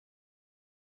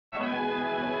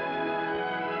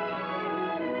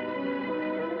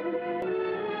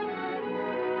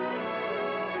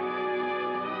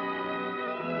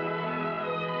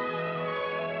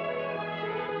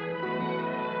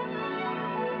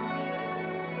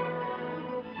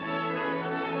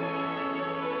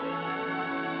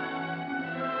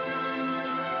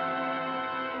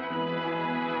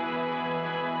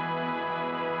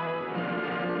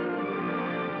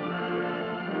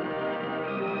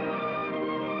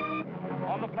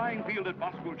flying field at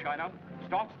Moscow, China,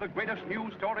 starts the greatest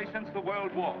news story since the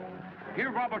World War.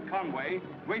 Here Robert Conway,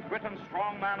 Great Britain's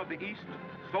strong man of the East,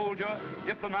 soldier,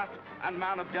 diplomat, and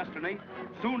man of destiny,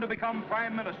 soon to become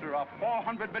Prime Minister of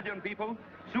 400 million people,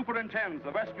 superintends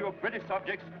the rescue of British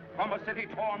subjects from a city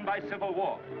torn by civil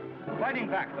war. Fighting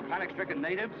back the panic-stricken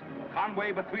natives,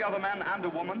 Conway, with 3 other men and a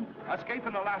woman, escape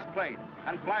in the last plane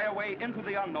and fly away into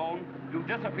the unknown to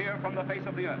disappear from the face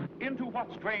of the earth. Into what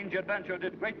strange adventure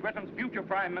did Great Britain's future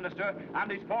Prime Minister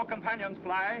and his 4 companions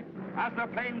fly as their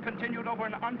plane continued over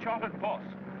an uncharted course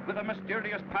with a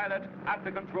mysterious pilot at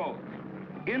the controls?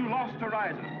 In Lost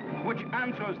Horizon, which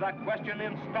answers that question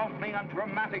in startling and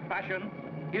dramatic fashion,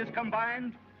 is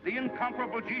combined the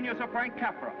incomparable genius of Frank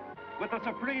Capra with the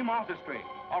supreme artistry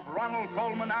of Ronald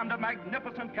Colman and a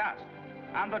magnificent cast,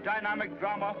 and the dynamic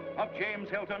drama of James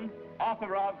Hilton,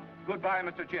 author of Goodbye,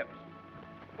 Mr. Chips.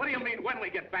 What do you mean, when we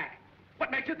get back?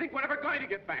 What makes you think we're ever going to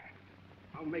get back?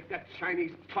 I'll make that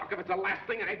Chinese talk if it's the last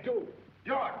thing I do.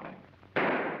 George!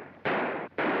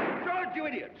 George, you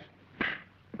idiot!